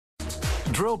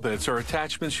Drill bits are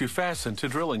attachments you fasten to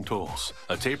drilling tools.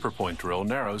 A taper point drill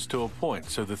narrows to a point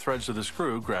so the threads of the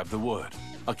screw grab the wood.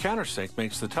 A countersink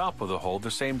makes the top of the hole the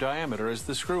same diameter as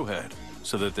the screw head,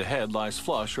 so that the head lies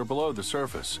flush or below the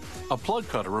surface. A plug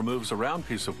cutter removes a round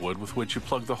piece of wood with which you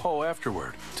plug the hole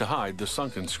afterward to hide the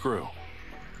sunken screw.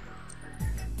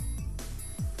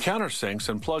 Countersinks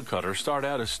and plug cutters start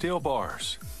out as steel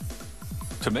bars.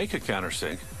 To make a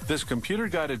countersink, this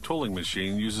computer-guided tooling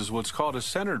machine uses what's called a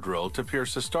center drill to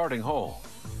pierce a starting hole,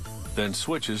 then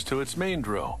switches to its main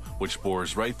drill, which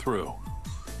bores right through.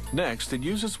 Next, it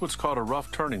uses what's called a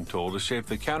rough turning tool to shape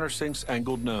the countersink's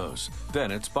angled nose,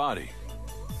 then its body.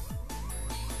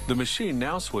 The machine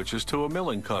now switches to a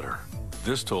milling cutter.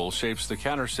 This tool shapes the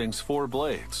countersink's 4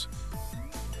 blades.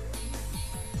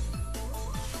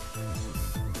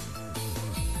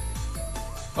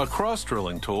 A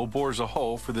cross-drilling tool bores a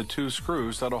hole for the 2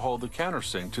 screws that'll hold the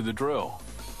countersink to the drill.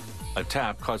 A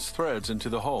tap cuts threads into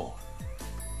the hole.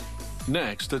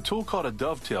 Next, a tool called a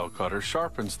dovetail cutter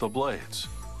sharpens the blades.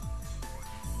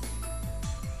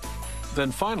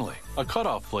 Then finally, a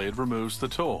cutoff blade removes the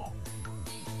tool.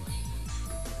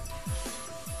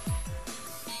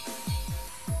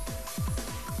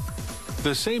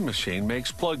 The same machine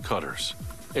makes plug cutters.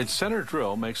 Its center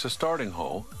drill makes a starting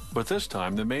hole, but this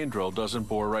time the main drill doesn't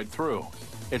bore right through.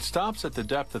 It stops at the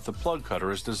depth that the plug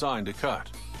cutter is designed to cut.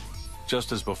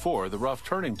 Just as before, the rough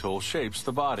turning tool shapes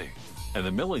the body, and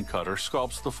the milling cutter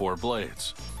sculpts the 4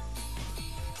 blades.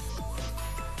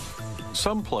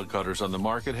 Some plug cutters on the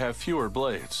market have fewer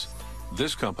blades.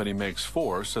 This company makes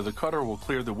 4, so the cutter will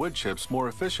clear the wood chips more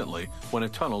efficiently when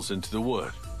it tunnels into the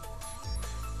wood.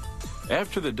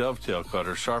 After the dovetail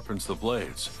cutter sharpens the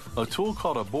blades, a tool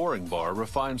called a boring bar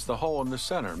refines the hole in the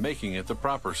center, making it the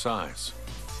proper size.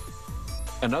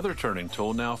 Another turning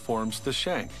tool now forms the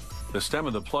shank, the stem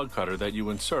of the plug cutter that you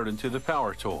insert into the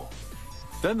power tool.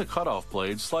 Then the cutoff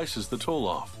blade slices the tool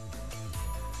off.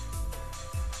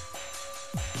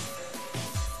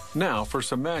 Now for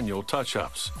some manual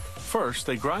touch-ups. First,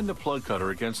 they grind the plug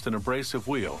cutter against an abrasive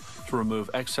wheel to remove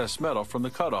excess metal from the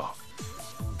cutoff.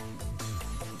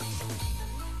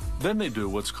 Then they do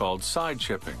what's called side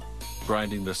chipping,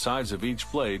 grinding the sides of each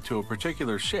blade to a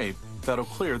particular shape that'll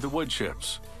clear the wood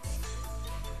chips.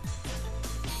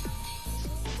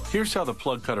 Here's how the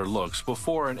plug cutter looks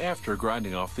before and after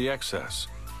grinding off the excess,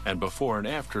 and before and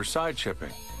after side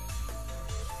chipping.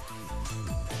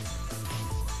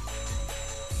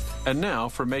 And now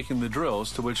for making the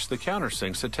drills to which the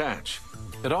countersinks attach.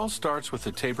 It all starts with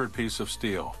a tapered piece of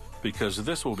steel, because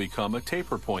this will become a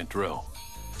taper point drill.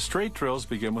 Straight drills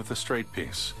begin with a straight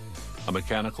piece. A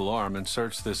mechanical arm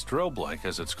inserts this drill blank,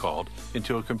 as it's called,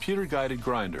 into a computer-guided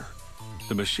grinder.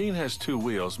 The machine has 2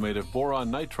 wheels made of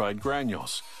boron nitride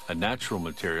granules, a natural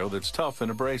material that's tough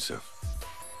and abrasive.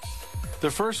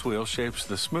 The first wheel shapes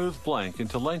the smooth blank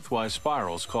into lengthwise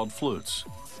spirals called flutes.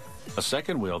 A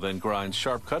second wheel then grinds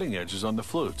sharp cutting edges on the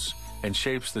flutes and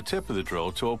shapes the tip of the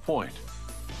drill to a point.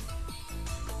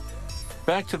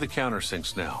 Back to the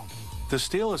countersinks now. The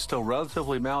steel is still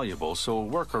relatively malleable, so a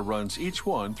worker runs each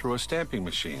one through a stamping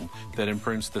machine that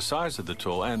imprints the size of the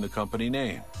tool and the company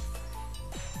name.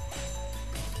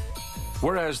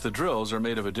 Whereas the drills are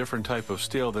made of a different type of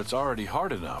steel that's already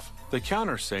hard enough, the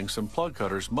countersinks and plug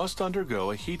cutters must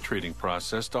undergo a heat treating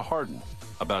process to harden,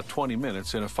 about 20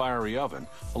 minutes in a fiery oven,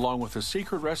 along with a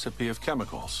secret recipe of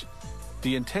chemicals.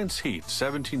 The intense heat,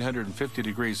 1750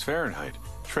 degrees Fahrenheit,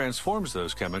 transforms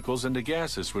those chemicals into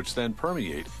gases which then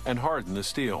permeate and harden the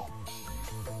steel.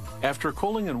 After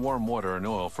cooling in warm water and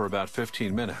oil for about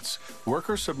 15 minutes,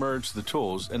 workers submerge the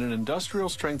tools in an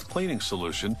industrial-strength cleaning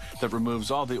solution that removes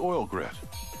all the oil grit.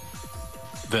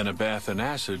 Then a bath in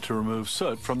acid to remove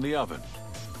soot from the oven.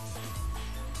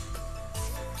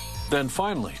 Then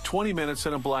finally, 20 minutes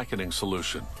in a blackening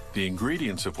solution, the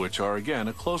ingredients of which are again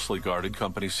a closely guarded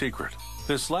company secret.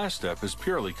 This last step is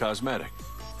purely cosmetic.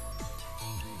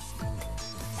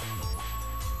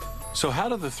 So how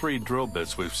do the 3 drill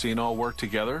bits we've seen all work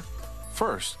together?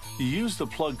 First, you use the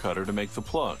plug cutter to make the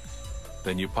plug.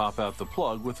 Then you pop out the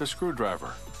plug with a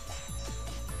screwdriver.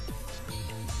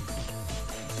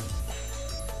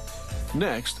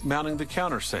 Next, mounting the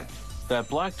countersink, that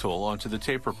black tool onto the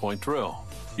taper point drill.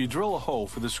 You drill a hole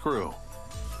for the screw.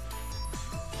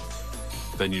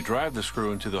 Then you drive the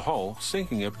screw into the hole,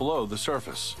 sinking it below the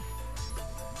surface.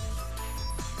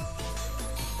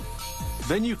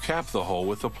 Then you cap the hole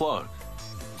with the plug.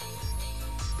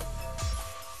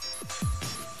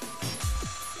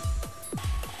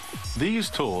 These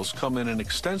tools come in an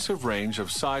extensive range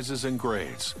of sizes and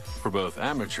grades for both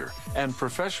amateur and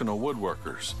professional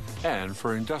woodworkers and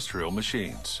for industrial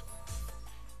machines.